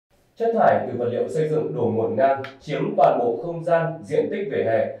Chất thải từ vật liệu xây dựng đổ ngổn ngang chiếm toàn bộ không gian, diện tích vỉa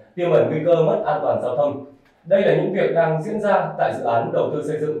hè, tiềm ẩn nguy cơ mất an toàn giao thông. Đây là những việc đang diễn ra tại dự án đầu tư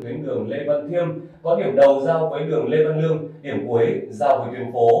xây dựng tuyến đường Lê Văn Thiêm, có điểm đầu giao với đường Lê Văn Lương, điểm cuối giao với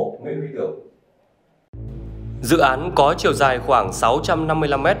tuyến phố Nguyễn Huy Tưởng. Dự án có chiều dài khoảng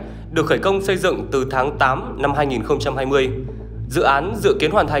 655 m, được khởi công xây dựng từ tháng 8 năm 2020. Dự án dự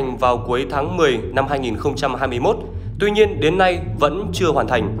kiến hoàn thành vào cuối tháng 10 năm 2021, tuy nhiên đến nay vẫn chưa hoàn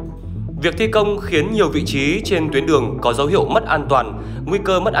thành. Việc thi công khiến nhiều vị trí trên tuyến đường có dấu hiệu mất an toàn, nguy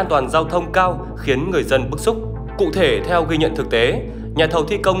cơ mất an toàn giao thông cao khiến người dân bức xúc. Cụ thể, theo ghi nhận thực tế, nhà thầu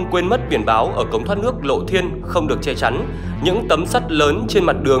thi công quên mất biển báo ở cống thoát nước Lộ Thiên không được che chắn. Những tấm sắt lớn trên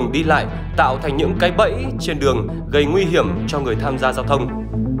mặt đường đi lại tạo thành những cái bẫy trên đường gây nguy hiểm cho người tham gia giao thông.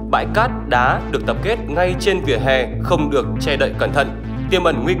 Bãi cát, đá được tập kết ngay trên vỉa hè không được che đậy cẩn thận, tiềm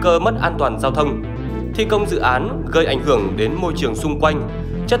ẩn nguy cơ mất an toàn giao thông. Thi công dự án gây ảnh hưởng đến môi trường xung quanh.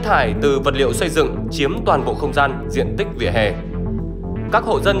 Chất thải từ vật liệu xây dựng chiếm toàn bộ không gian, diện tích vỉa hè. Các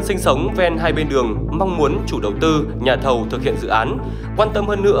hộ dân sinh sống ven hai bên đường mong muốn chủ đầu tư, nhà thầu thực hiện dự án quan tâm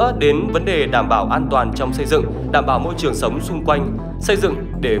hơn nữa đến vấn đề đảm bảo an toàn trong xây dựng, đảm bảo môi trường sống xung quanh, xây dựng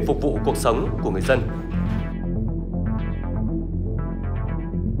để phục vụ cuộc sống của người dân.